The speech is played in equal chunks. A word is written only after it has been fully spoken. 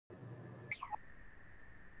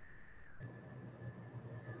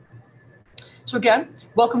So again,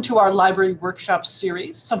 welcome to our library workshop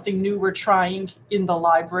series, something new we're trying in the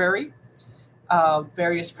library.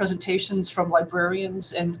 Various presentations from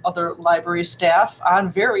librarians and other library staff on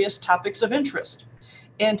various topics of interest.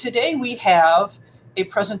 And today we have a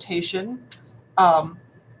presentation kind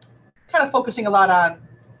of focusing a lot on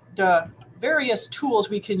the various tools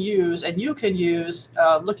we can use and you can use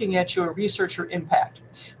looking at your researcher impact.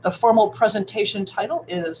 The formal presentation title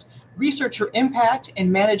is Researcher Impact in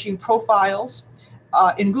Managing Profiles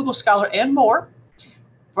in Google Scholar and More,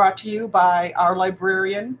 brought to you by our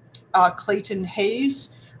librarian, Clayton Hayes,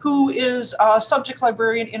 who is a subject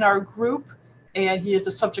librarian in our group, and he is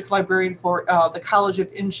the subject librarian for the College of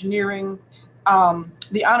Engineering,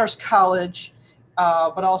 the Honors College,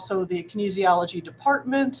 but also the Kinesiology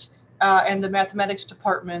Department, and the Mathematics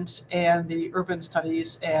Department, and the Urban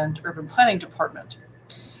Studies and Urban Planning Department.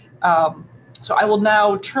 So I will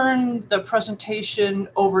now turn the presentation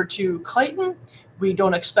over to Clayton. We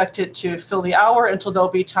don't expect it to fill the hour until there'll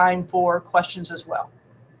be time for questions as well.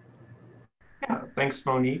 Yeah, thanks,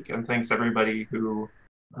 Monique, and thanks everybody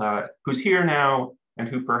who's here now and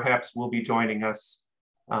who perhaps will be joining us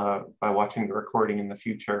by watching the recording in the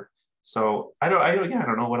future. So I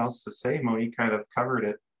don't know what else to say. Monique kind of covered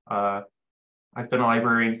it. I've been a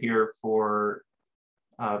librarian here for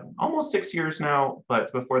almost 6 years now,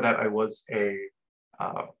 but before that I was I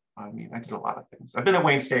did a lot of things. I've been at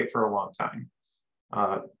Wayne State for a long time,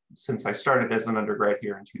 since I started as an undergrad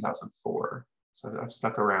here in 2004. So I've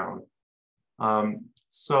stuck around.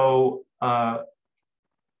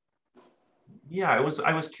 Yeah, I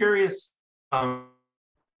was curious. I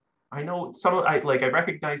know I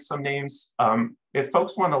recognize some names. If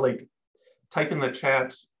folks want to type in the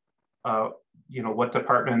chat, what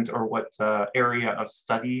department or what area of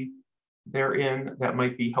study they're in, that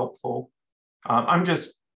might be helpful. I don't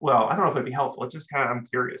know if it'd be helpful. It's just I'm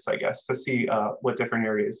curious, I guess, to see what different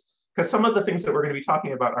areas, because some of the things that we're going to be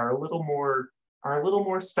talking about are a little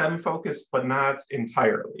more STEM focused, but not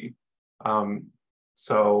entirely.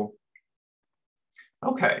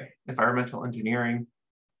 Okay, environmental engineering.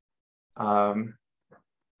 Okay,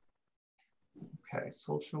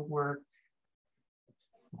 social work.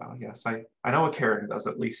 Well, yes, I know what Karen does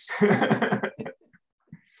at least.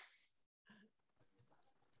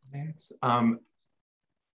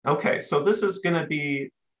 Okay, so this is going to be,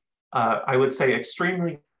 I would say,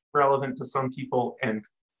 extremely relevant to some people and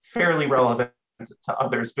fairly relevant to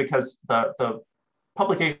others, because the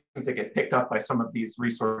publications that get picked up by some of these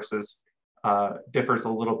resources differs a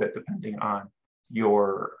little bit depending on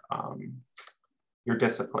your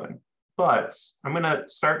discipline. But I'm going to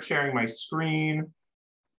start sharing my screen.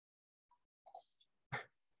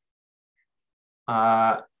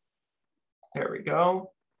 There we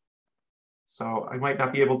go. So I might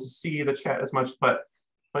not be able to see the chat as much, but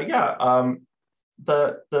yeah,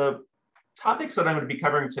 the topics that I'm going to be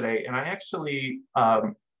covering today, and I actually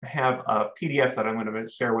have a PDF that I'm going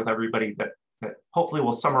to share with everybody that hopefully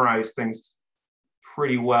will summarize things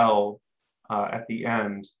pretty well at the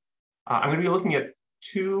end. I'm going to be looking at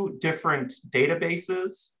two different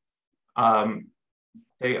databases.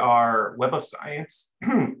 They are Web of Science,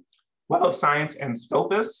 Web of Science and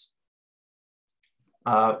Scopus.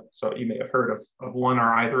 So you may have heard of one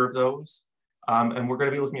or either of those. And we're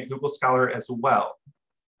going to be looking at Google Scholar as well.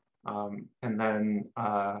 And then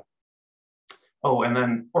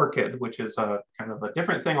ORCID, which is a kind of a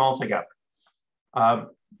different thing altogether.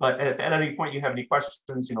 But if at any point you have any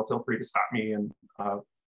questions, feel free to stop me and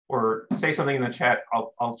or say something in the chat.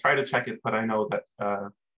 I'll try to check it, but I know that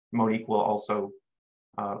Monique will also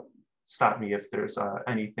stop me if there's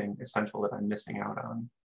anything essential that I'm missing out on.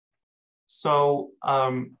 So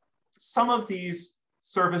some of these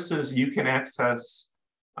services you can access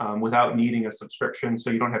without needing a subscription, so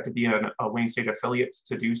you don't have to be a Wayne State affiliate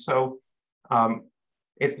to do so.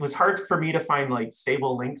 It was hard for me to find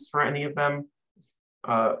stable links for any of them.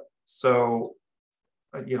 If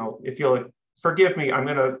you'll forgive me, I'm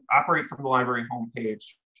going to operate from the library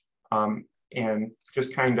homepage and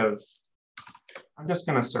just I'm just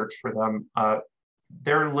going to search for them.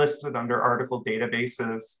 They're listed under article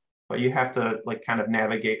databases, but you have to kind of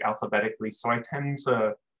navigate alphabetically. So I tend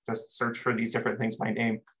to just search for these different things by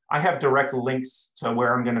name. I have direct links to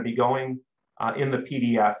where I'm going to be going in the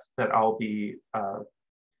PDF that I'll be,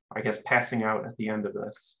 I guess, passing out at the end of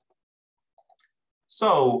this.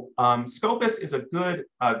 So Scopus is a good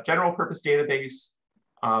general purpose database.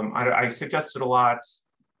 I suggest it a lot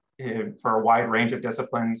for a wide range of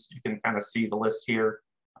disciplines. You can kind of see the list here.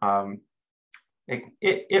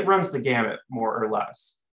 It runs the gamut, more or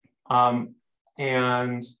less.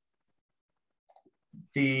 And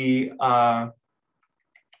the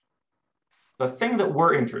the thing that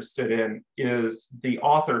we're interested in is the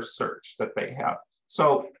author search that they have.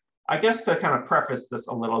 So I guess to kind of preface this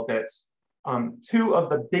a little bit, two of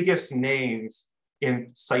the biggest names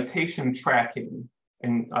in citation tracking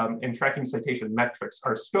and in tracking citation metrics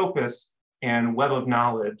are Scopus and Web of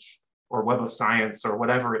Knowledge, or Web of Science, or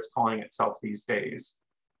whatever it's calling itself these days.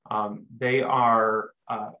 They are,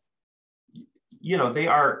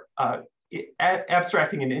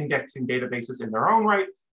 abstracting and indexing databases in their own right,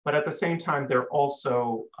 but at the same time, they're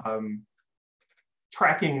also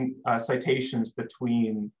tracking citations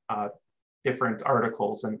between different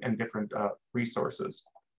articles and different resources.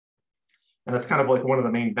 And that's kind of like one of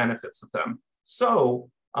the main benefits of them. So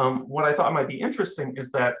what I thought might be interesting is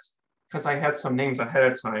that, because I had some names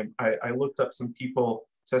ahead of time, I looked up some people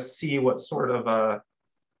to see what sort of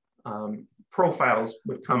profiles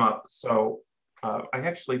would come up. So I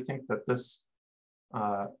actually think that this,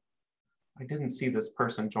 I didn't see this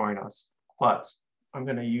person join us, but I'm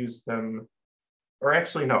going to use them, or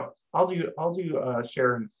actually no, I'll do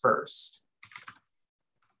Sharon first.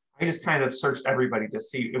 I just kind of searched everybody to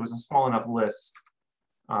see. It was a small enough list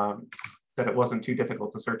that it wasn't too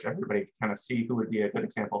difficult to search everybody to kind of see who would be a good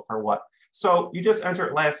example for what. So you just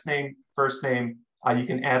enter last name, first name. You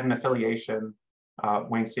can add an affiliation,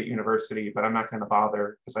 Wayne State University, but I'm not going to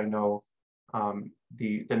bother because I know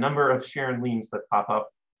the number of Sharon Leans that pop up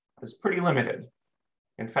is pretty limited.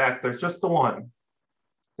 In fact, there's just the one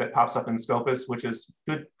that pops up in Scopus, which is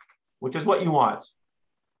good, which is what you want.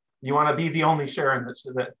 You want to be the only Sharon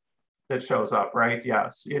that shows up, right?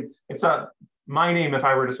 Yes, it's my name, if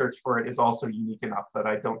I were to search for it, is also unique enough that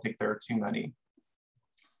I don't think there are too many.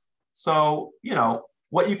 So,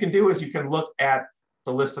 what you can do is you can look at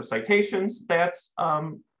the list of citations that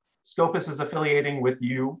Scopus is affiliating with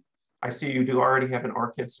you. I see you do already have an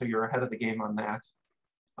ORCID, so you're ahead of the game on that.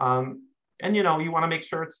 And you want to make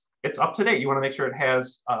sure it's up to date. You want to make sure it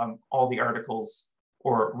has all the articles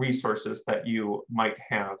or resources that you might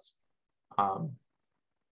have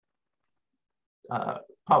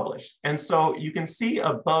published. And so you can see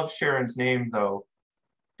above Sharon's name, though,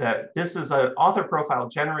 that this is an author profile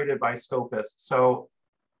generated by Scopus. So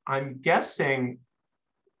I'm guessing,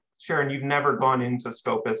 Sharon, you've never gone into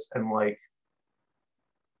Scopus and like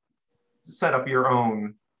set up your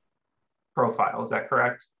own profile, is that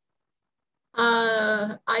correct?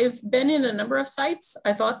 I've been in a number of sites.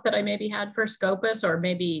 I thought that I maybe had for Scopus or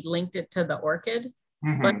maybe linked it to the ORCID,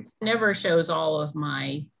 but it never shows all of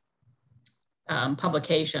my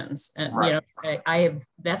publications. And right.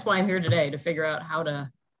 That's why I'm here today, to figure out how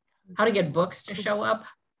to get books to show up,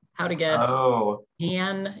 how to get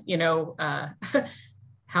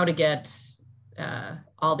how to get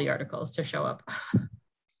all the articles to show up.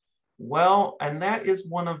 Well, and that is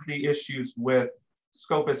one of the issues with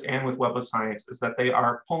Scopus and with Web of Science, is that they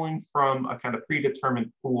are pulling from a kind of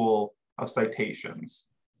predetermined pool of citations.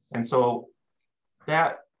 And so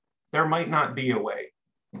that there might not be a way.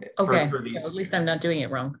 Okay, for these, so at least I'm not doing it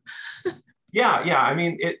wrong. Yeah. I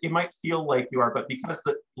mean, it might feel like you are, but because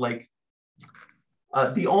the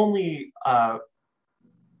only,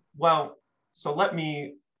 so let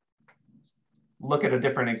me look at a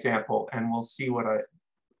different example and we'll see what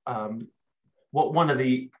one of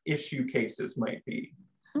the issue cases might be.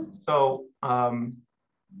 So I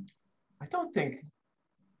don't think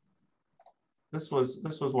this was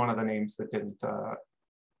one of the names that didn't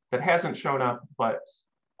that hasn't shown up, but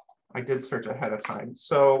I did search ahead of time.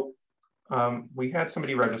 So we had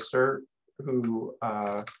somebody register who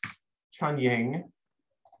Chun Ying.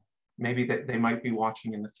 Maybe that they might be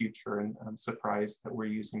watching in the future, and I'm surprised that we're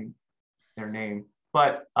using their name.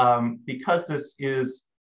 But because this is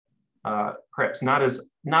perhaps not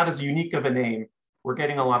as unique of a name, we're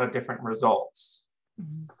getting a lot of different results.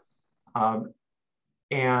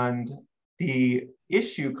 And the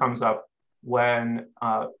issue comes up when,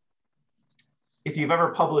 if you've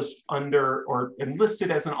ever published under or enlisted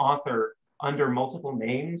as an author under multiple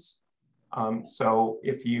names, so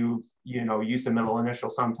if you've used a middle initial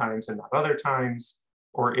sometimes and not other times,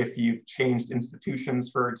 or if you've changed institutions,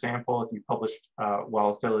 for example, if you published while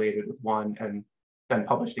affiliated with one and then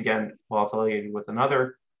published again while affiliated with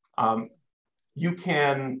another, you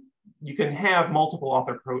can have multiple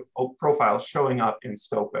author profiles showing up in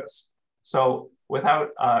Scopus. So without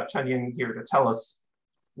Chun Ying here to tell us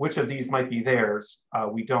which of these might be theirs,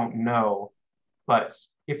 we don't know. But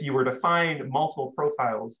if you were to find multiple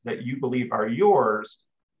profiles that you believe are yours,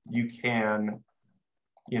 you can,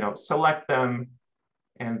 select them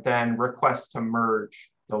and then request to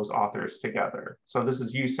merge those authors together. So this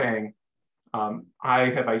is you saying,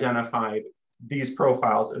 I have identified these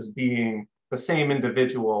profiles as being the same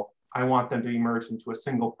individual, I want them to be merged into a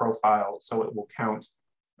single profile so it will count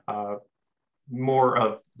more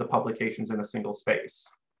of the publications in a single space.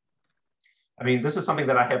 I mean, this is something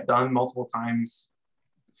that I have done multiple times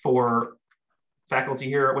for faculty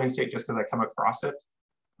here at Wayne State just because I come across it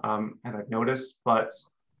and I've noticed, but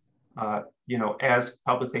you know, as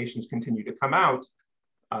publications continue to come out,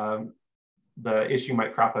 the issue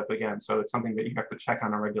might crop up again. So it's something that you have to check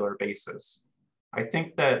on a regular basis. I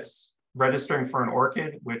think that registering for an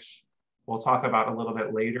ORCID, which we'll talk about a little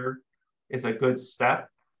bit later, is a good step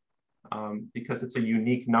because it's a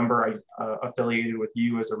unique number affiliated with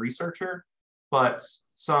you as a researcher, but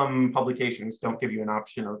some publications don't give you an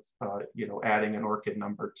option of you know, adding an ORCID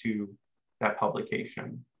number to that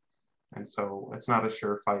publication. And so it's not a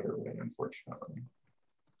surefire way, unfortunately.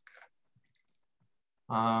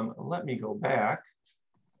 Let me go back,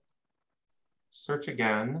 search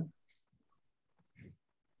again.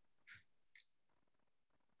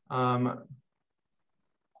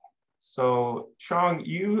 So Chong,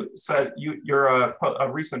 you said you're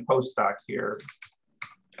a recent postdoc here.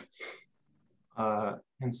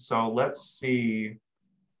 And so let's see.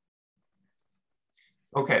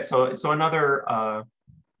 Okay, so another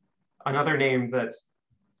name that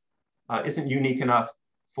isn't unique enough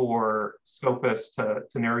for Scopus to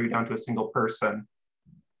narrow you down to a single person.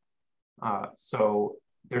 So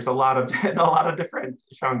there's a lot of different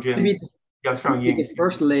Xiangjins. His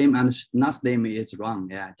first name and last name is wrong.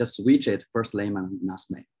 Yeah, just switch it, first name and last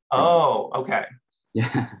name. Oh, okay.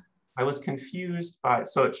 Yeah. I was confused by,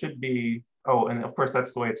 so it should be, oh, and of course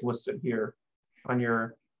that's the way it's listed here on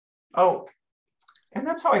your, oh, and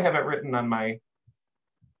that's how I have it written on my,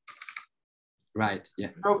 right, yeah.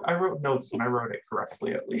 I wrote notes and I wrote it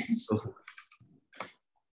correctly at least.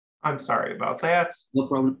 I'm sorry about that. No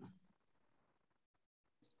problem.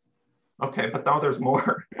 Okay, but now there's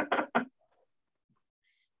more.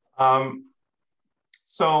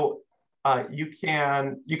 So you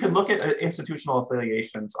can look at institutional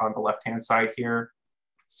affiliations on the left-hand side here.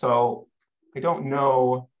 So I don't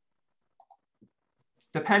know,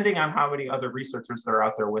 depending on how many other researchers there are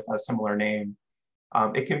out there with a similar name,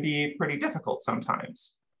 it can be pretty difficult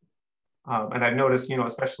sometimes. And I've noticed, you know,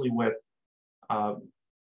 especially with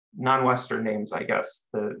non-Western names, I guess,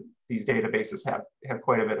 these databases have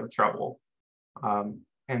quite a bit of trouble.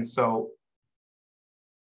 And so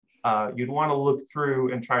you'd want to look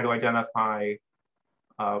through and try to identify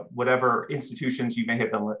whatever institutions you may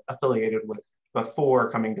have been affiliated with before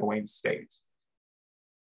coming to Wayne State.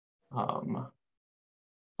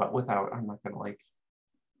 But without, I'm not gonna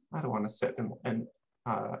I don't want to sit and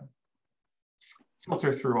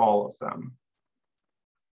filter through all of them.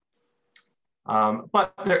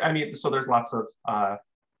 But there, I mean, so there's lots of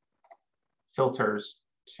filters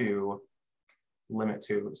to limit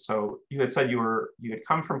to. So you had said you had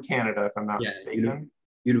come from Canada, if I'm not mistaken.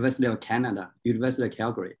 University of Canada, University of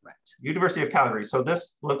Calgary, right? University of Calgary. So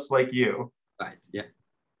this looks like you. Right, yeah.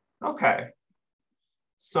 Okay.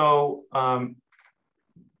 So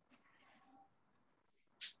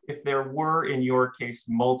if there were, in your case,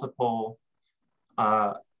 multiple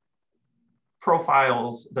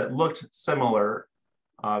profiles that looked similar,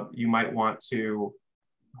 you might want to,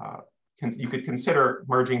 you could consider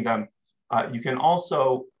merging them. You can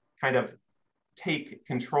also kind of take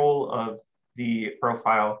control of the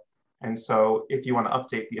profile. And so if you want to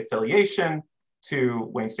update the affiliation to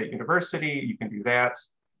Wayne State University, you can do that.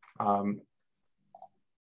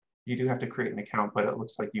 You do have to create an account, but it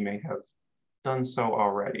looks like you may have done so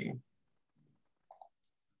already.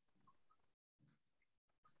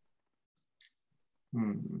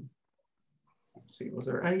 Let's see, was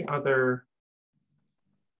there any other?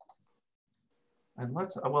 And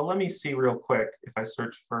well, let me see real quick if I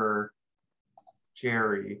search for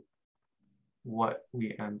Jerry, what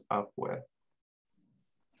we end up with.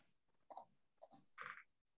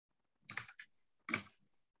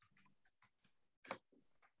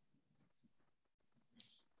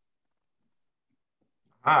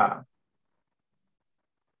 Ah.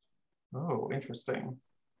 Oh, interesting.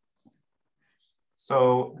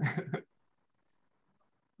 So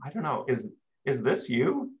I don't know, is this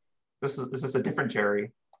you? Is this a different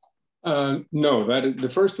Jerry? No, the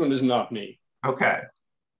first one is not me. Okay.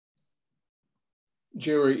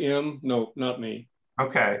 Jerry M, no, not me.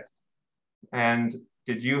 Okay. And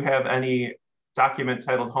did you have any document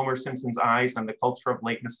titled Homer Simpson's Eyes and the Culture of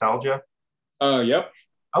Late Nostalgia? Yep.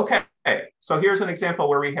 Okay, so here's an example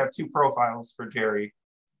where we have two profiles for Jerry.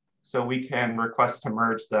 So we can request to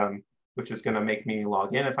merge them, which is gonna make me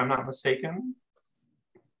log in if I'm not mistaken.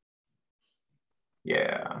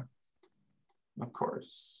 Yeah, of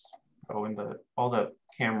course. Oh, and all the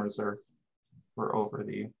cameras were over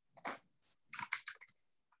the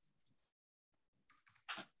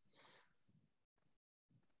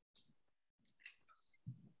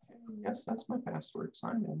Yes, that's my password,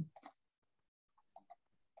 sign in.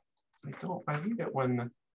 I need it when,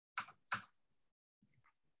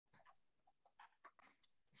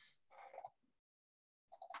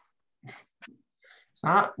 it's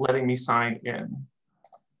not letting me sign in.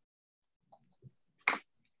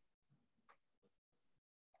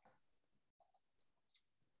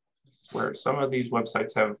 Where some of these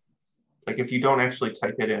websites have, like if you don't actually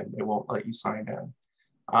type it in, it won't let you sign in.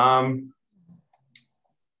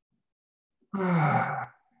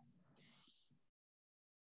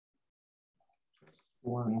 Just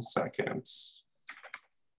 1 second.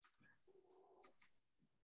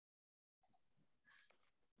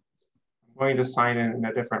 I'm going to sign in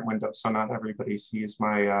a different window so not everybody sees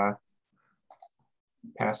my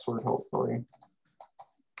password, hopefully.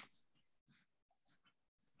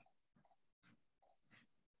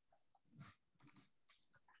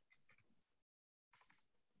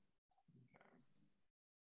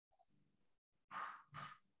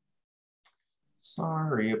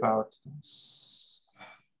 Sorry about this.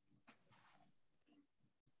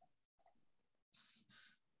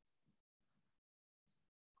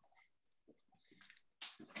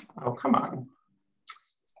 Oh, come on.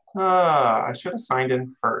 I should have signed in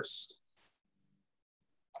first.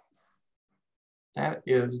 That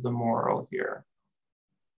is the moral here.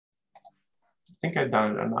 I think I've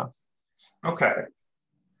done it enough. Okay.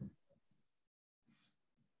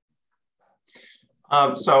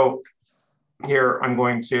 So here I'm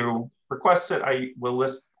going to request it. I will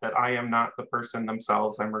list that I am not the person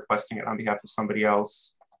themselves. I'm requesting it on behalf of somebody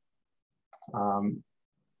else.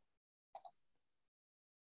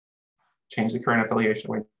 Change the current affiliation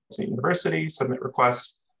to Wayne State University, submit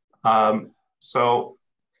request. So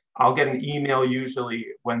I'll get an email usually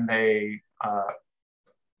when they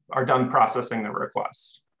are done processing the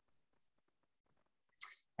request.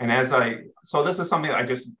 And so this is something I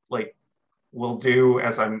just will do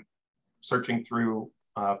as I'm searching through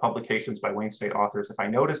publications by Wayne State authors if I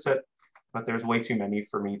notice it, but there's way too many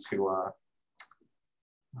for me to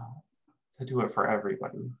do it for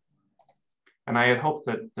everybody. And I had hoped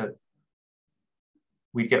that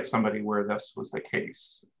we'd get somebody where this was the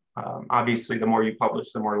case. Obviously, the more you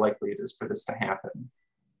publish, the more likely it is for this to happen.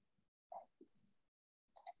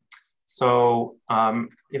 So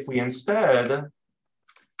if we instead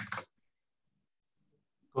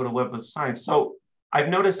go to Web of Science, so I've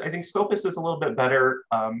noticed, I think Scopus is a little bit better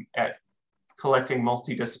at collecting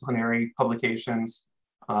multidisciplinary publications.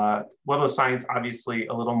 Web of Science, obviously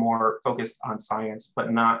a little more focused on science,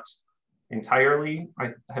 but not entirely.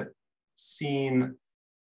 I have seen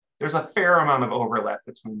there's a fair amount of overlap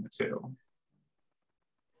between the two.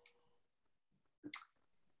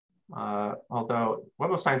 Although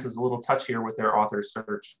Web of Science is a little touchier with their author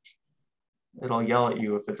search. It'll yell at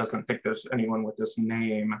you if it doesn't think there's anyone with this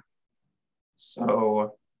name.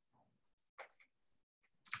 So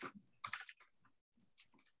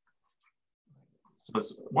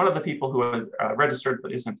it's one of the people who had registered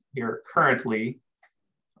but isn't here currently.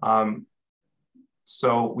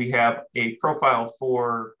 So we have a profile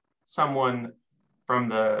for someone from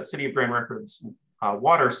the City of Grand Rapids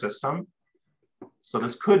water system. So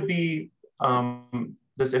this could be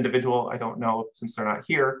this individual, I don't know since they're not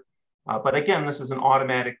here. But again, this is an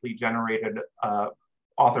automatically generated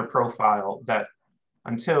author profile that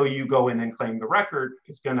until you go in and claim the record,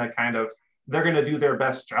 is gonna they're gonna do their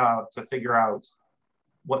best job to figure out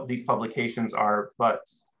what these publications are. But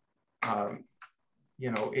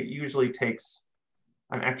you know, it usually takes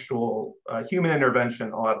an actual human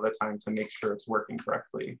intervention a lot of the time to make sure it's working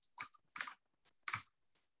correctly.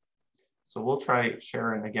 So we'll try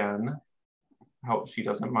Sharon again. Hope she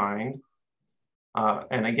doesn't mind.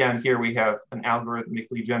 And again, here we have an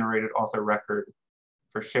algorithmically generated author record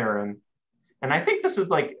for Sharon. And I think this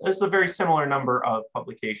is a very similar number of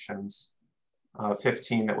publications,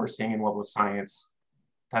 15 that we're seeing in Web of Science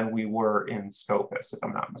than we were in Scopus, if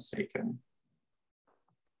I'm not mistaken.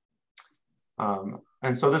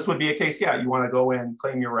 And so this would be a case, yeah, you want to go in,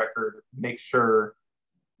 claim your record, make sure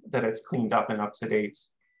that it's cleaned up and up to date.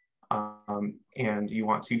 And you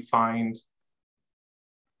want to find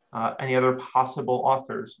any other possible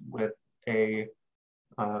authors with a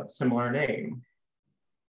similar name.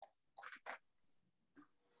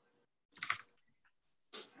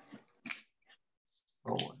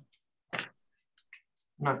 So,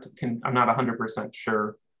 I'm not 100%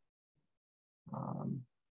 sure.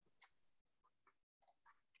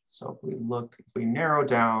 So if we narrow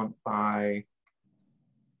down by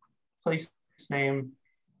place name,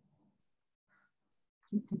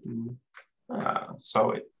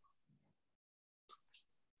 so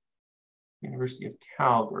University of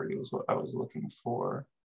Calgary was what I was looking for.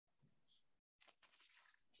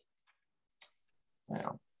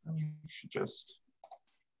 Now, we should just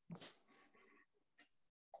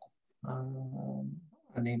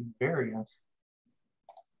a name variant.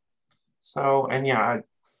 So, and yeah, I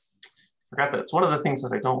forgot that it's one of the things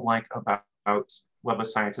that I don't like about Web of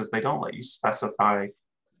Science is they don't let you specify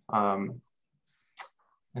an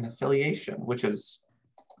affiliation, which is,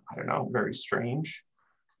 I don't know, very strange.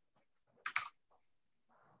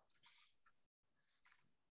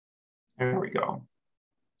 There we go.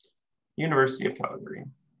 University of Calgary.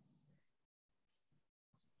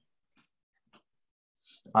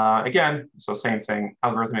 Again, so same thing,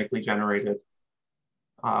 algorithmically generated.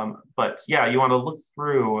 But yeah, you want to look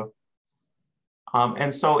through.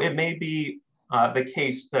 And so it may be the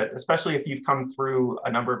case that, especially if you've come through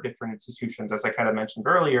a number of different institutions, as I kind of mentioned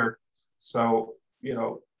earlier. So, you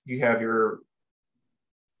know, you have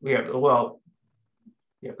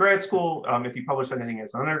grad school, if you publish anything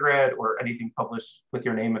as an undergrad or anything published with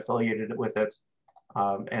your name affiliated with it.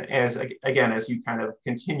 And as you kind of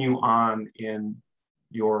continue on in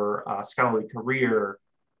your scholarly career,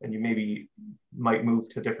 and you might move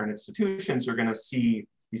to different institutions, you're gonna see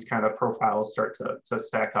these kind of profiles start to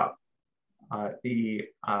stack up. The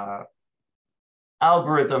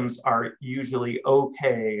algorithms are usually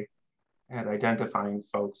okay at identifying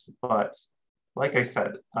folks, but like I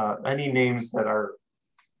said, any names that are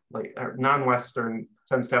like non-Western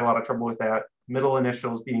tends to have a lot of trouble with that. Middle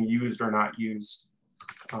initials being used or not used.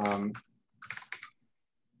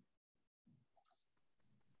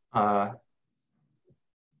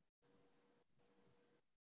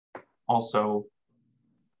 Also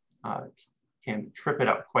can trip it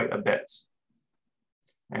up quite a bit.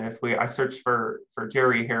 And if I searched for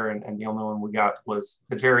Jerry Heron, and the only one we got was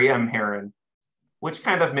the Jerry M. Heron, which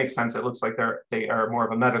kind of makes sense. It looks like they are more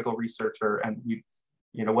of a medical researcher, and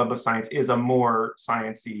Web of Science is a more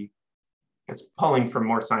sciencey, it's pulling from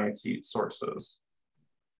more sciencey sources.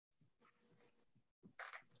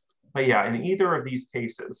 But yeah, in either of these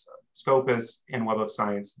cases, Scopus and Web of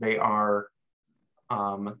Science, they are,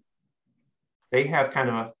 they have kind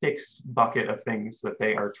of a fixed bucket of things that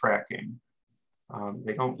they are tracking. I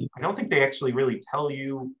don't think they actually really tell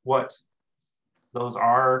you what those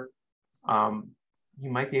are. You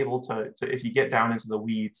might be able to, if you get down into the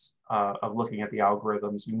weeds of looking at the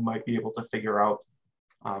algorithms, you might be able to figure out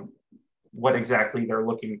what exactly they're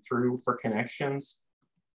looking through for connections.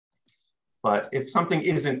 But if something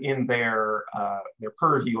isn't in their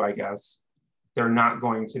purview, I guess, they're not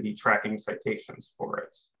going to be tracking citations for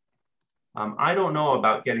it. I don't know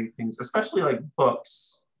about getting things, especially like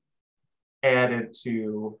books, added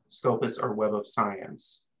to Scopus or Web of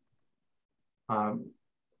Science.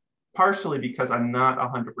 Partially because I'm not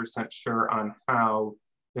 100% sure on how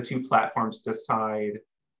the two platforms decide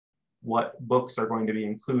what books are going to be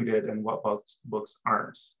included and what books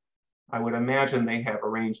aren't. I would imagine they have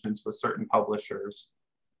arrangements with certain publishers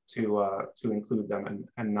to include them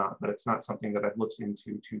and not, but it's not something that I've looked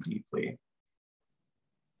into too deeply.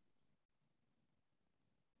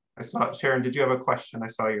 I saw, Sharon, did you have a question? I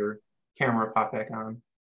saw your camera pop back on.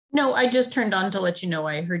 No, I just turned on to let you know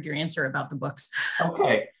I heard your answer about the books.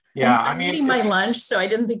 Okay. Yeah, I'm eating my lunch, so I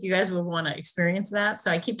didn't think you guys would want to experience that.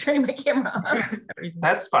 So I keep turning my camera off.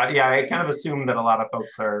 That's fine. Yeah, I kind of assume that a lot of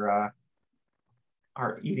folks are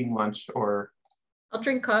eating lunch, or I'll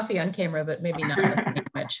drink coffee on camera, but maybe not that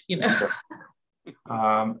much,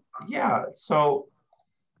 Yeah. So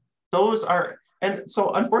those are, and so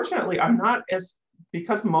unfortunately, I'm not as,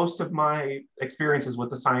 because most of my experiences with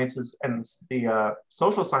the sciences and the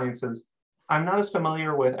social sciences, I'm not as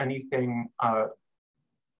familiar with anything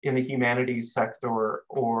in the humanities sector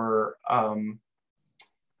or and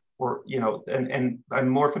I'm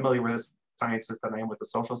more familiar with the sciences than I am with the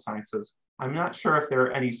social sciences. I'm not sure if there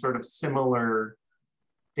are any sort of similar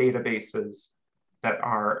databases that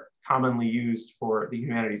are commonly used for the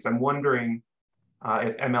humanities. I'm wondering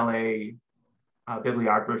if MLA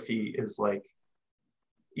bibliography is like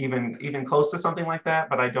even close to something like that,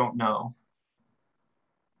 but I don't know.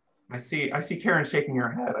 I see Karen shaking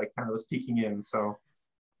her head. I kind of was peeking in, so.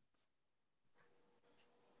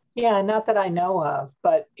 Yeah, not that I know of,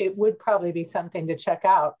 but it would probably be something to check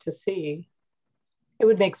out to see. It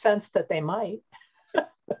would make sense that they might.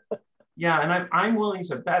 Yeah, and I'm willing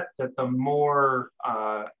to bet that the more,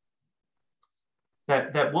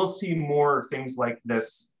 that we'll see more things like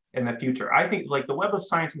this in the future. I think like the Web of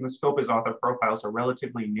Science and the Scopus author profiles are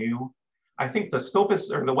relatively new. I think the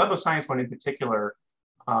Scopus, or the Web of Science one in particular,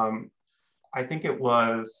 I think it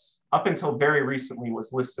was, up until very recently,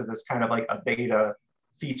 was listed as kind of like a beta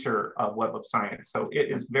feature of Web of Science. So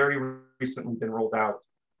it has very recently been rolled out.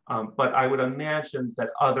 But I would imagine that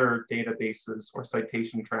other databases or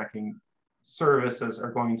citation tracking services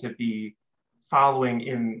are going to be following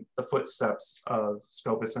in the footsteps of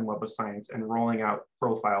Scopus and Web of Science and rolling out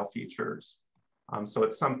profile features. So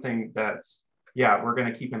it's something that, yeah, we're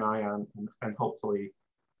going to keep an eye on, and hopefully,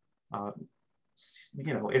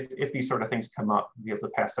 you know, if these sort of things come up, be able to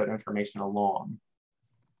pass that information along.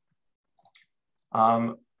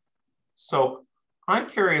 So I'm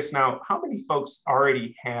curious now, how many folks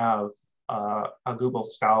already have a Google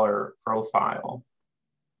Scholar profile?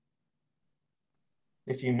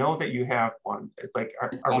 If you know that you have one, like,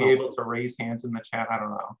 are we able to raise hands in the chat? I don't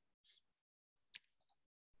know.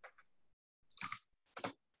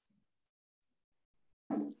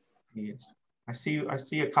 I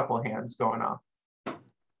see a couple of hands going up.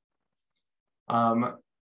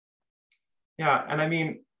 Yeah, and I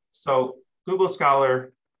mean, so Google Scholar,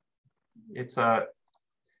 it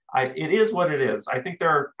is what it is. I think there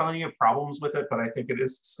are plenty of problems with it, but I think it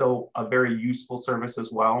is still a very useful service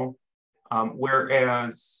as well.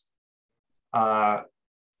 Whereas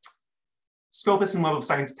Scopus and Web of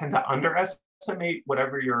Science tend to underestimate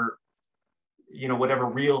whatever your, you know, whatever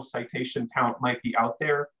real citation count might be out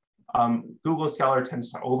there. Google Scholar tends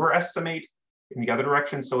to overestimate in the other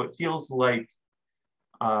direction. So it feels like,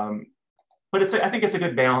 but I think it's a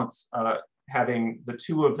good balance having the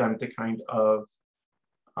two of them to kind of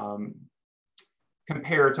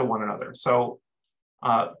compare to one another. So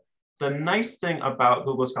the nice thing about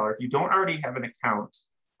Google Scholar, if you don't already have an account,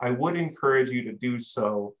 I would encourage you to do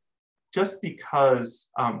so, just because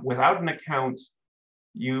without an account,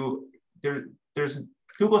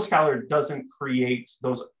 Google Scholar doesn't create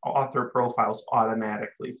those author profiles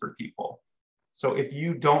automatically for people. So if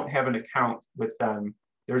you don't have an account with them,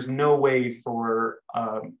 there's no way for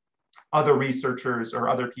other researchers or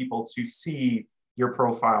other people to see your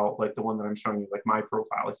profile, like the one that I'm showing you, like my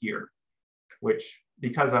profile here, which,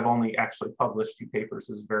 because I've only actually published 2 papers,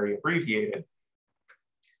 is very abbreviated.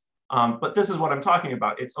 But this is what I'm talking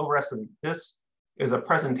about. It's overestimating. This is a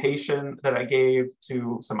presentation that I gave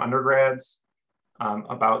to some undergrads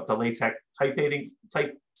about the LaTeX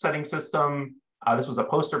typesetting system. This was a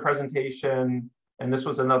poster presentation, and this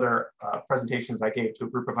was another presentation that I gave to a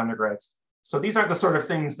group of undergrads. So these aren't the sort of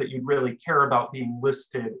things that you'd really care about being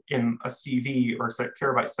listed in a CV or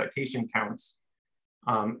care about citation counts.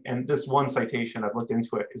 And this one citation, I've looked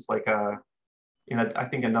into it, is like I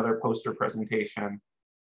think another poster presentation.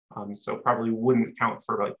 So probably wouldn't count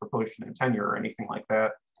for like promotion and tenure or anything like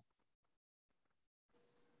that.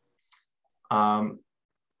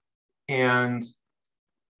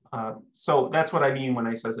 So that's what I mean when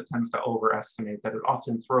I says it tends to overestimate, that it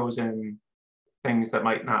often throws in things that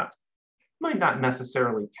might not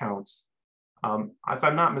necessarily count. If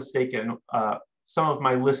I'm not mistaken, some of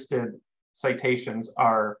my listed citations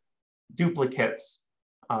are duplicates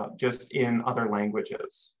just in other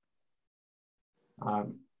languages.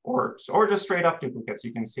 Or just straight up duplicates.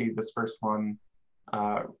 You can see this first one,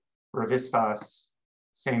 revistas,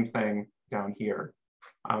 same thing down here.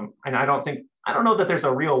 And I don't know that there's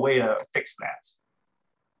a real way to fix that.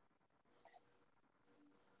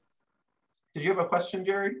 Did you have a question,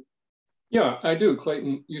 Jerry? Yeah, I do,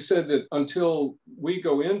 Clayton. You said that until we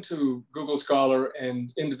go into Google Scholar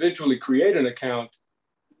and individually create an account,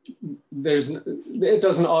 it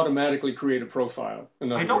doesn't automatically create a profile.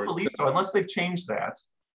 I don't believe so, unless they've changed that.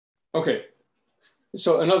 Okay.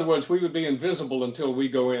 So in other words, we would be invisible until we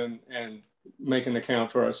go in and make an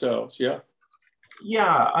account for ourselves, yeah?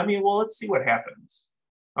 Yeah, I mean, well, let's see what happens.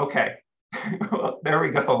 Okay, there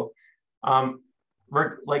we go.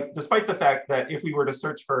 Like, despite the fact that if we were to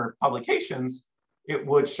search for publications, it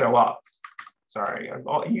would show up. Sorry,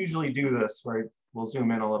 I usually do this where we'll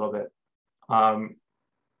zoom in a little bit.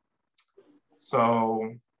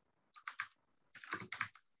 So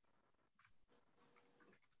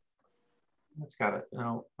it's got it.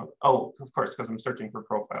 No, oh, of course, because I'm searching for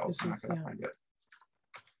profiles, I'm not going to find it.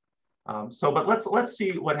 But let's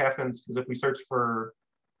see what happens, because if we search for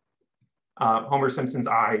Homer Simpson's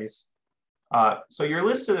eyes, so you're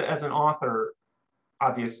listed as an author,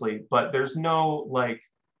 obviously, but there's no, like,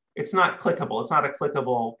 it's not clickable. It's not a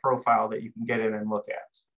clickable profile that you can get in and look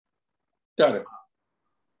at. Got it.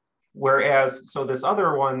 Whereas, so this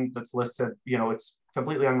other one that's listed, you know, it's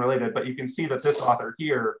completely unrelated, but you can see that this author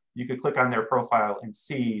here, you could click on their profile and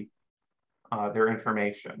see their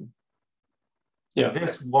information. Yeah.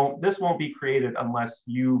 This won't be created unless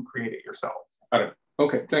you create it yourself. Got it.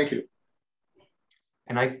 Okay, thank you.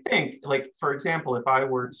 And I think, like, for example, if I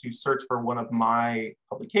were to search for one of my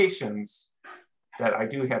publications that I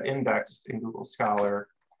do have indexed in Google Scholar,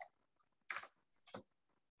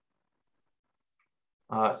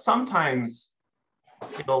 sometimes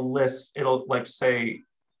it'll like say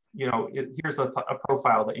you know, here's a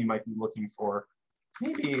profile that you might be looking for.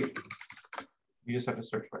 Maybe you just have to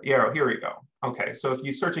search for it. Yeah, here we go. Okay, so if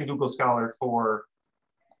you search in Google Scholar for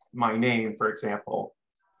my name, for example,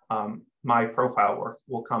 my profile work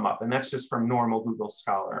will come up, and that's just from normal Google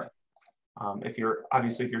Scholar. If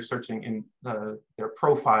you're searching in their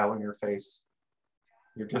profile interface,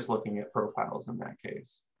 you're just looking at profiles in that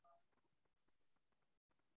case.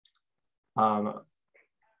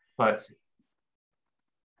 But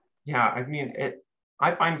yeah, I mean,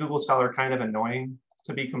 I find Google Scholar kind of annoying,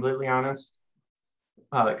 to be completely honest,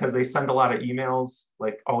 because they send a lot of emails,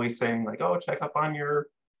 like always saying like, oh, check up on your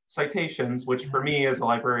citations, which for me as a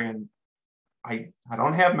librarian, I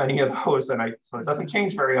don't have many of those, and so it doesn't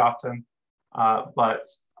change very often. But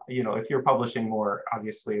you know, if you're publishing more,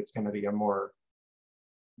 obviously it's going to be a more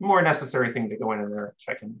necessary thing to go in there and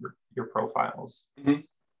check in your profiles. Mm-hmm.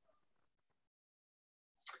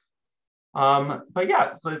 But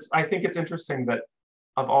yeah, so I think it's interesting that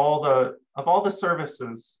of all the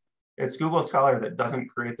services, it's Google Scholar that doesn't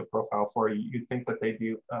create the profile for you. You'd think that they'd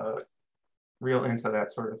be real into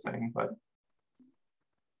that sort of thing, but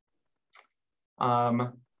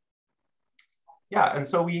yeah. And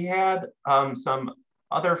so we had some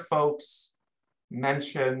other folks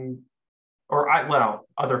mention,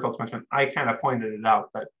 other folks mentioned, I kind of pointed it out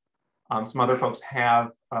that some other folks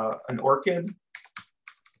have an ORCID,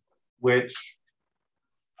 which,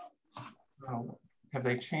 have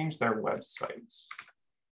they changed their websites?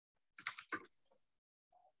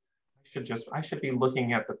 I should be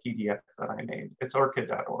looking at the PDF that I made. It's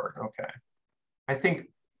orchid.org, okay. I think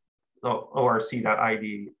the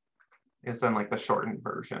orc.id is then like the shortened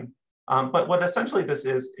version. But what essentially this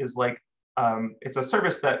is like, it's a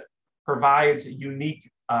service that provides unique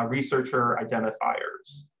researcher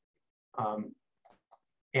identifiers.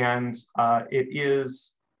 And it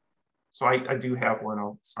is, so I do have one,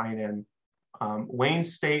 I'll sign in. Wayne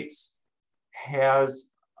State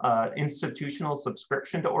has institutional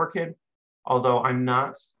subscription to ORCID, although I'm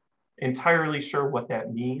not entirely sure what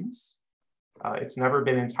that means. It's never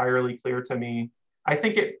been entirely clear to me. I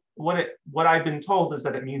think what I've been told is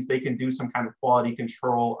that it means they can do some kind of quality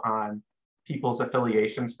control on people's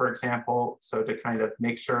affiliations, for example, so to kind of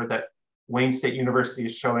make sure that Wayne State University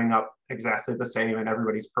is showing up exactly the same in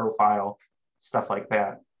everybody's profile, stuff like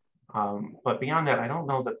that. But beyond that, I don't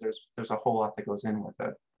know that there's a whole lot that goes in with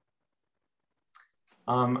it.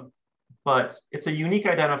 But it's a unique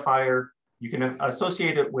identifier. You can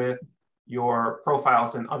associate it with your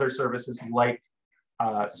profiles and other services like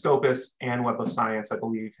Scopus and Web of Science, I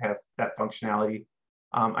believe, have that functionality.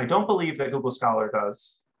 I don't believe that Google Scholar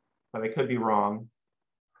does, but I could be wrong.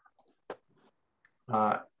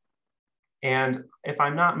 And if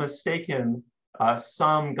I'm not mistaken,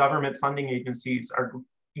 some government funding agencies are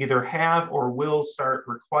either have or will start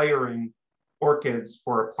requiring ORCIDs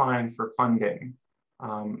for applying for funding.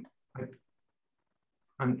 Well,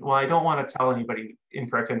 I don't want to tell anybody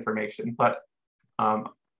incorrect information, but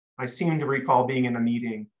I seem to recall being in a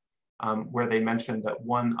meeting where they mentioned that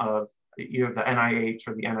one of either the NIH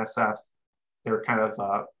or the NSF, their kind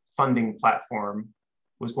of funding platform,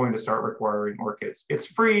 was going to start requiring ORCIDs. It's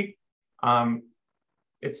free.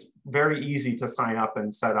 It's very easy to sign up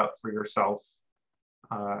and set up for yourself.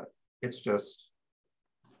 It's just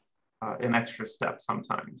an extra step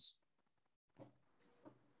sometimes.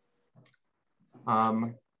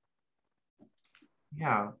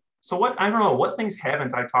 Yeah, so I don't know, what things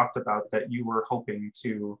haven't I talked about that you were hoping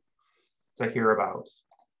to hear about?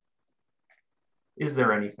 Is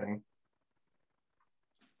there anything?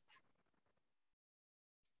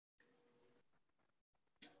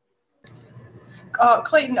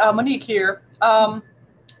 Clayton, Monique here.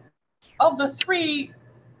 Of the three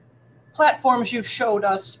platforms you've showed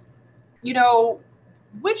us, you know,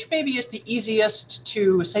 which maybe is the easiest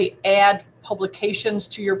to, say, add publications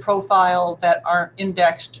to your profile that aren't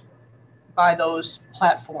indexed by those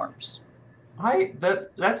platforms?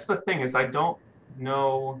 That's the thing, is I don't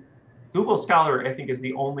know. Google Scholar, I think, is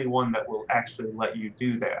the only one that will actually let you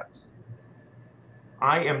do that.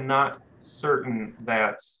 I am not certain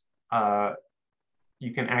that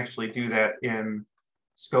you can actually do that in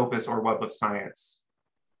Scopus or Web of Science.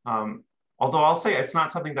 Although I'll say it's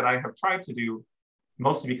not something that I have tried to do,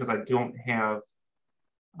 mostly because I don't have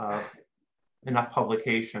enough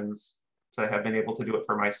publications to have been able to do it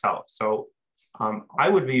for myself. So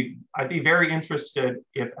I'd be very interested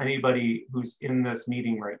if anybody who's in this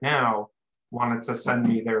meeting right now wanted to send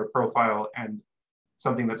me their profile and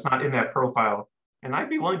something that's not in that profile, and I'd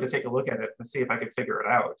be willing to take a look at it to see if I could figure it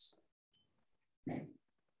out.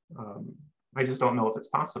 I just don't know if it's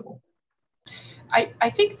possible. I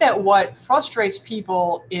think that what frustrates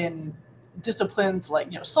people in disciplines like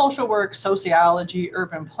social work, sociology,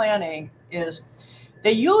 urban planning is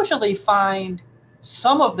they usually find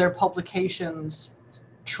some of their publications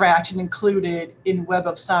tracked and included in Web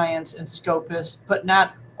of Science and Scopus, but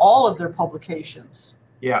not all of their publications.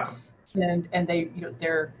 Yeah. And they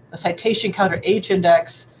the citation counter H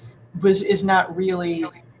index is not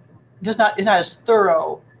as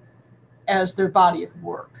thorough as their body of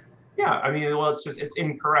work. Yeah, I mean, well, it's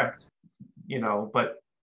incorrect, but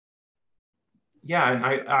yeah, and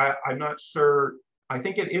I'm not sure. I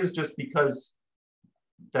think it is just because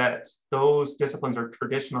that those disciplines are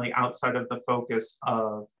traditionally outside of the focus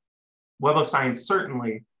of Web of Science,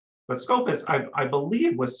 certainly, but Scopus, I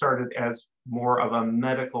believe, was started as more of a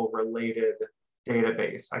medical related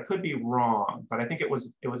database. I could be wrong, but I think it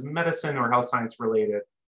was medicine or health science related.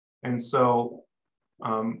 And so,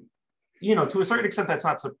 to a certain extent, that's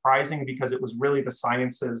not surprising because it was really the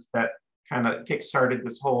sciences that kind of kickstarted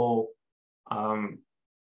this whole, well,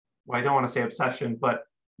 I don't want to say obsession, but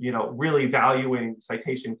really valuing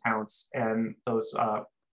citation counts and those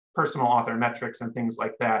personal author metrics and things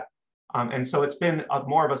like that. And so it's been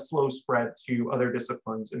more of a slow spread to other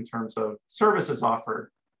disciplines in terms of services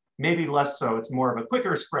offered. Maybe less so, it's more of a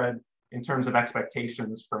quicker spread in terms of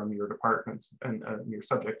expectations from your departments and your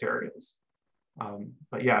subject areas.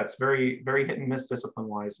 But yeah, it's very, very hit and miss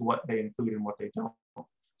discipline-wise, what they include and what they don't.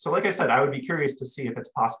 So like I said, I would be curious to see if it's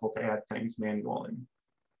possible to add things manually.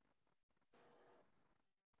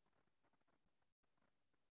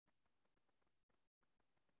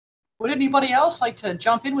 Would anybody else like to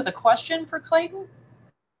jump in with a question for Clayton?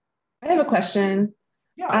 I have a question.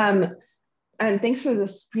 Yeah. And thanks for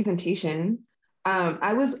this presentation.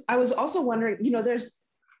 I was also wondering,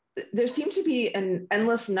 there seem to be an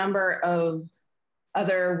endless number of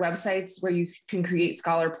other websites where you can create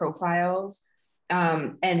scholar profiles,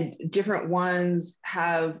 and different ones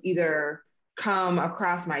have either come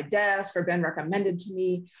across my desk or been recommended to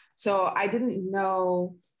me. So I didn't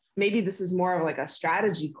know, maybe this is more of like a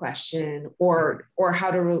strategy question, or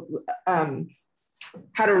how to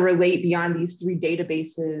relate beyond these three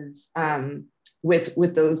databases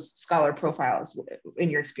with those scholar profiles in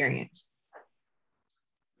your experience.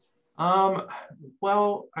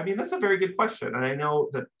 Well, I mean, that's a very good question. And I know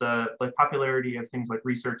that the popularity of things like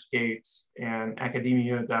ResearchGate and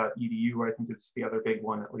academia.edu, I think is the other big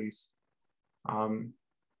one at least. I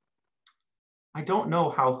don't know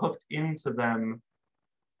how hooked into them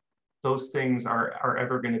those things are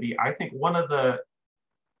ever going to be. I think one of the,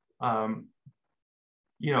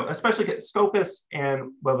 especially Scopus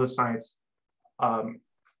and Web of Science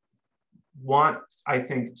want, I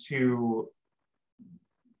think, to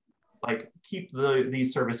keep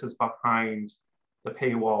these services behind the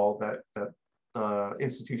paywall that the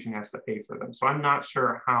institution has to pay for them. So I'm not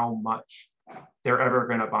sure how much they're ever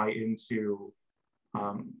going to buy into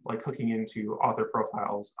hooking into author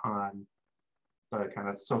profiles on the kind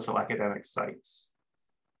of social academic sites.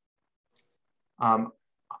 I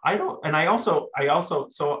will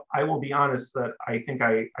be honest that I think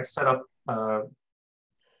I set up a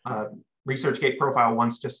ResearchGate profile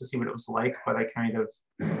once just to see what it was like, but I kind of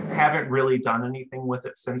haven't really done anything with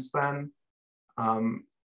it since then.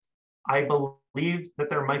 I believe that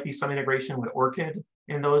there might be some integration with ORCID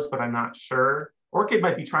in those, but I'm not sure. ORCID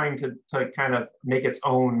might be trying to kind of make its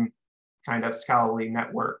own kind of scholarly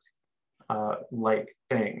network like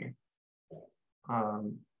thing.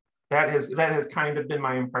 That has kind of been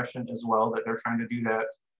my impression as well, that they're trying to do that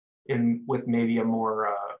with maybe a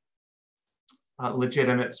more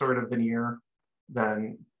legitimate sort of veneer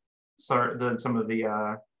than some of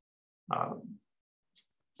the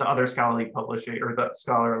other scholarly publishing or the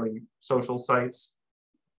scholarly social sites.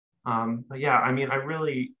 But yeah, I mean, I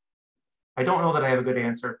don't know that I have a good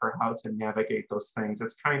answer for how to navigate those things.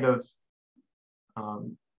 It's kind of,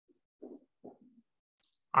 I'm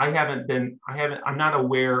not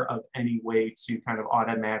aware of any way to kind of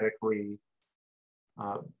automatically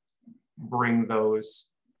bring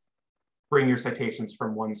your citations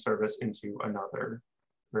from one service into another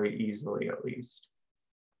very easily, at least.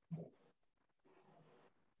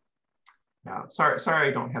 Yeah, sorry,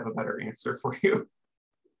 I don't have a better answer for you.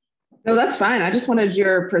 No, that's fine. I just wanted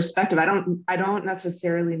your perspective. I don't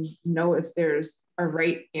necessarily know if there's a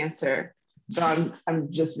right answer. So I'm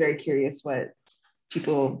just very curious what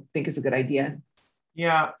people think is a good idea.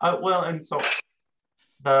 Yeah, well, and so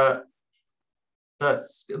the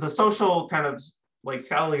social kind of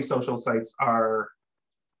scholarly social sites are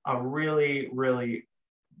a really, really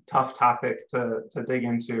tough topic to dig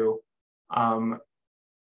into.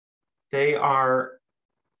 They are,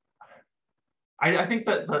 I think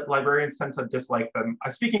that the librarians tend to dislike them.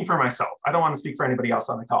 I'm speaking for myself. I don't want to speak for anybody else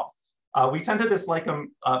on the call. We tend to dislike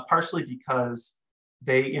them partially because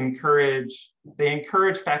they encourage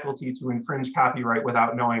faculty to infringe copyright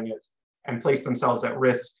without knowing it and place themselves at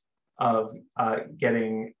risk of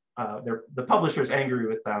getting the publishers angry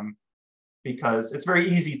with them, because it's very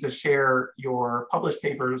easy to share your published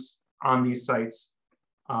papers on these sites.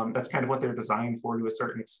 That's kind of what they're designed for to a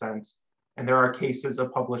certain extent. And there are cases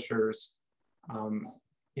of publishers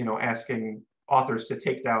asking authors to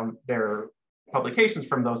take down their publications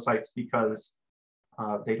from those sites because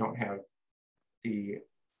they don't have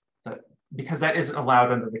because that isn't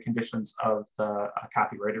allowed under the conditions of the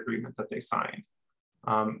copyright agreement that they signed.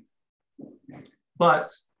 But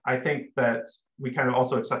I think that we kind of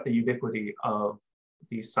also accept the ubiquity of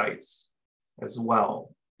these sites as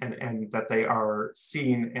well, and that they are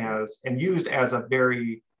seen as and used as a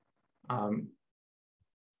very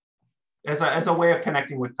as a way of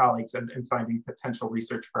connecting with colleagues and finding potential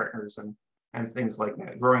research partners and things like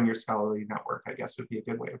that. Growing your scholarly network, I guess, would be a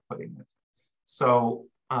good way of putting it. So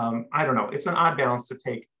I don't know, it's an odd balance to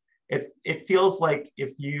take. It feels like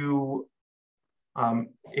if you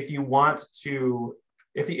want to,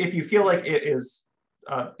 if you feel like it is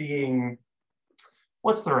being,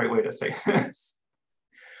 what's the right way to say this?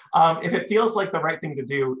 If it feels like the right thing to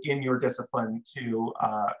do in your discipline to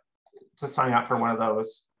sign up for one of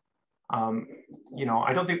those,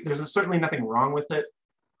 I don't think there's certainly nothing wrong with it.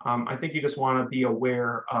 I think you just want to be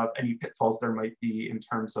aware of any pitfalls there might be in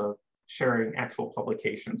terms of sharing actual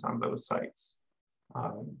publications on those sites.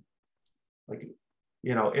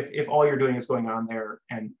 If all you're doing is going on there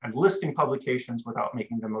and listing publications without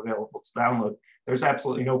making them available to download, there's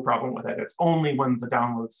absolutely no problem with it. It's only when the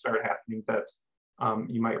downloads start happening that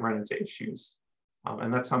you might run into issues.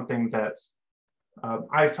 And that's something that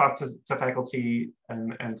I've talked to faculty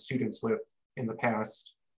and students with in the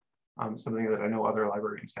past, something that I know other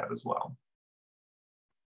librarians have as well.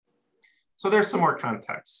 So there's some more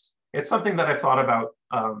context. It's something that I've thought about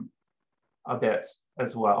a bit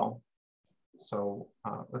as well. So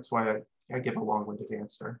that's why I give a long-winded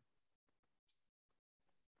answer.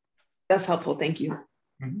 That's helpful, thank you.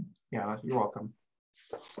 Mm-hmm. Yeah, you're welcome.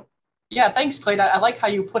 Yeah, thanks, Clayton. I like how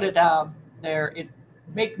you put it there.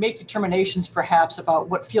 Make determinations perhaps about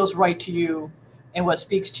what feels right to you and what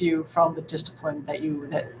speaks to you from the discipline that you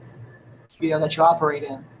operate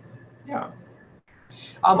in. Yeah.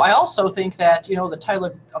 I also think that the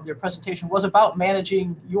title of your presentation was about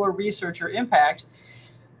managing your researcher impact.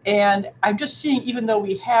 And I'm just seeing, even though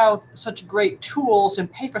we have such great tools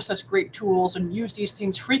and pay for such great tools and use these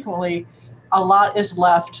things frequently, a lot is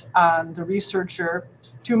left on the researcher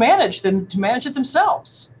to manage it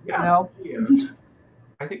themselves. Yeah.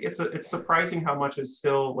 I think it's surprising how much is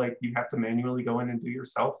still like you have to manually go in and do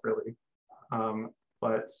yourself, really.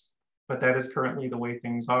 But that is currently the way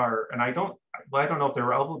things are. And I don't know if there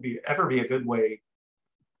will ever be a good way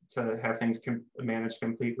to have things managed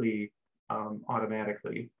completely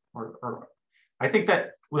automatically. Or I think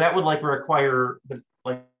that would like require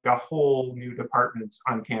like a whole new department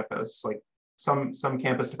on campus, like some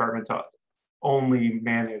campus department to only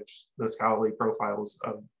manage the scholarly profiles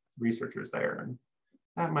of researchers there. And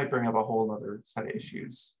that might bring up a whole other set of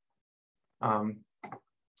issues.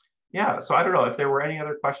 Yeah, so I don't know if there were any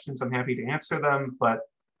other questions, I'm happy to answer them, but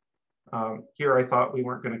here I thought we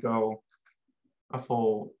weren't going to go a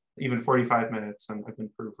full, even 45 minutes, and I've been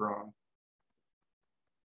proved wrong.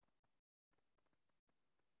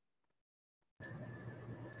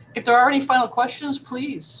 If there are any final questions,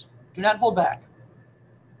 please do not hold back.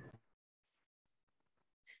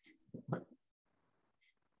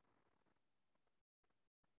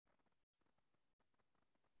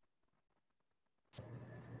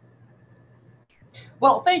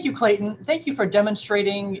 Well, thank you, Clayton. Thank you for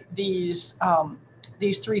demonstrating these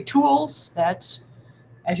three tools that,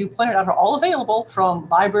 as you pointed out, are all available from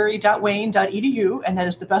library.wayne.edu, and that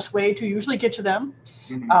is the best way to usually get to them.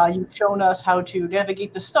 Mm-hmm. You've shown us how to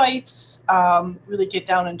navigate the sites, really get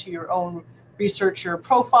down into your own researcher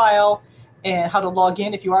profile, and how to log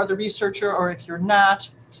in if you are the researcher or if you're not,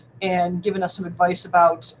 and given us some advice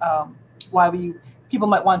about why people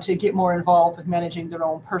might want to get more involved with managing their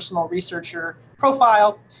own personal researcher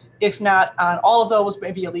profile, if not on all of those,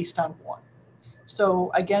 maybe at least on one. So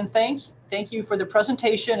again, thank you for the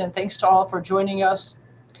presentation, and thanks to all for joining us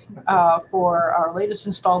for our latest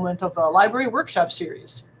installment of the Library Workshop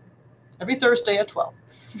Series, every Thursday at 12.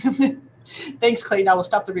 Thanks, Clayton. I will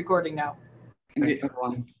stop the recording now. Thank you,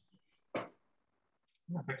 everyone.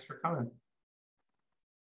 Yeah, thanks for coming.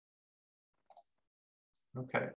 Okay.